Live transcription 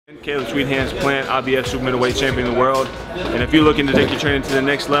Caleb Sweet Hands Plant, IBF super middleweight champion of the world. And if you're looking to take your training to the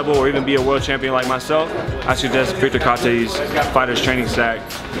next level or even be a world champion like myself, I suggest Victor Kate's Fighters Training Sack.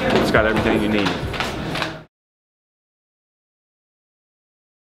 It's got everything you need.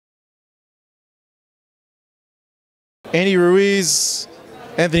 Andy Ruiz,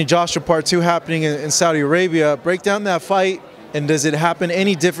 Anthony Joshua Part 2 happening in Saudi Arabia. Break down that fight, and does it happen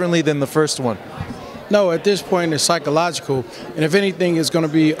any differently than the first one? No, at this point it's psychological, and if anything, it's going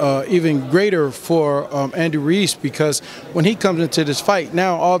to be even greater for Andy Ruiz, because when he comes into this fight,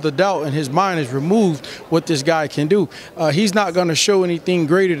 now all the doubt in his mind is removed what this guy can do. He's not going to show anything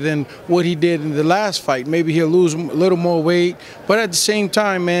greater than what he did in the last fight. Maybe he'll lose a little more weight, but at the same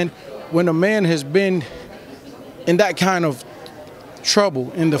time, man, when a man has been in that kind of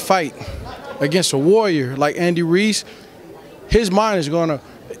trouble in the fight against a warrior like Andy Ruiz, his mind is going to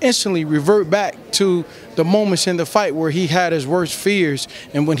instantly revert back to the moments in the fight where he had his worst fears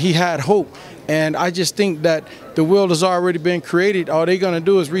and when he had hope. And I just think that the world has already been created. All they're going to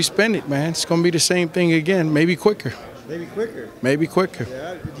do is respin it, man. It's going to be the same thing again, maybe quicker. Maybe quicker. Maybe quicker.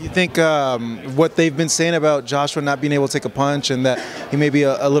 Yeah. Do you think what they've been saying about Joshua not being able to take a punch and that he may be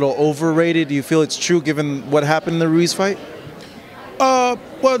a little overrated, do you feel it's true given what happened in the Ruiz fight? Well,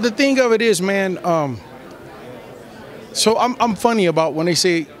 the thing of it is, man, so I'm funny about when they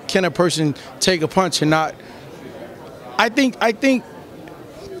say, can a person take a punch or not? I think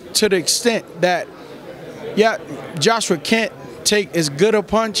to the extent that, yeah, Joshua can't take as good a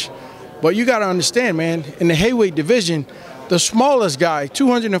punch, but you got to understand, man, in the heavyweight division, the smallest guy,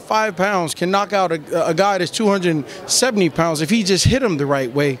 205 pounds, can knock out a guy that's 270 pounds if he just hit him the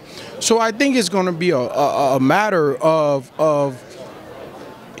right way. So I think it's going to be a matter of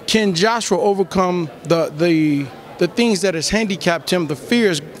can Joshua overcome the things that has handicapped him, the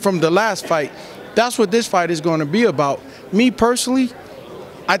fears from the last fight. That's what this fight is going to be about. Me personally,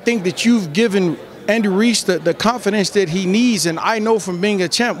 I think that you've given Andy Ruiz the confidence that he needs, and I know from being a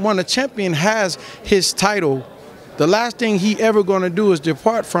champ, when a champion has his title, the last thing he ever going to do is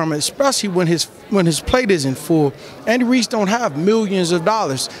depart from it, especially when his plate isn't full. Andy Ruiz don't have millions of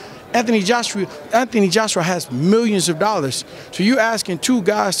dollars. Anthony Joshua has millions of dollars. So you're asking two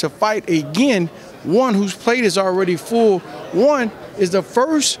guys to fight again, one whose plate is already full. One is the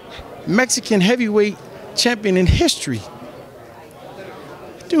first Mexican heavyweight champion in history.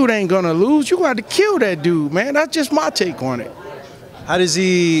 Dude ain't gonna lose. You got to kill that dude, man. That's just my take on it. How does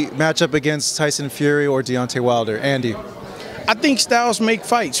he match up against Tyson Fury or Deontay Wilder? Andy? I think styles make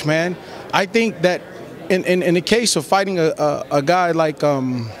fights, man. I think that in the case of fighting a guy like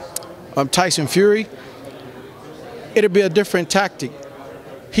Tyson Fury, it'll be a different tactic.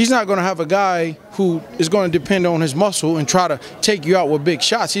 He's not going to have a guy who is going to depend on his muscle and try to take you out with big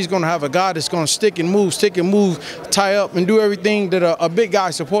shots. He's going to have a guy that's going to stick and move, tie up, and do everything that a big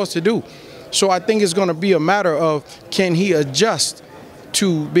guy's supposed to do. So I think it's going to be a matter of, can he adjust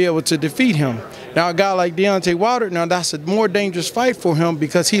to be able to defeat him? Now, a guy like Deontay Wilder, now that's a more dangerous fight for him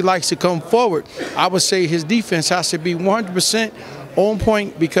because he likes to come forward. I would say his defense has to be 100% on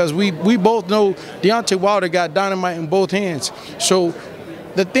point, because we both know Deontay Wilder got dynamite in both hands. So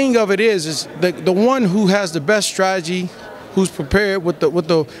the thing of it is the one who has the best strategy, who's prepared with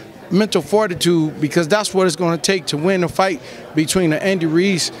the mental fortitude, because that's what it's going to take to win a fight between an Andy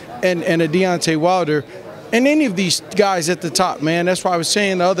Ruiz and a Deontay Wilder, and any of these guys at the top, man. That's why I was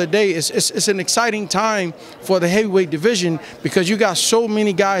saying the other day, it's an exciting time for the heavyweight division, because you got so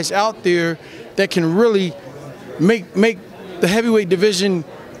many guys out there that can really make the heavyweight division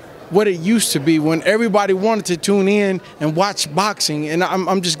what it used to be when everybody wanted to tune in and watch boxing. And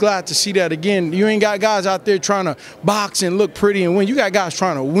I'm just glad to see that again. You ain't got guys out there trying to box and look pretty and win. You got guys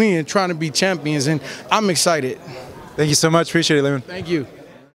trying to win, trying to be champions, and I'm excited. Thank you so much. Appreciate it, Lamon. Thank you.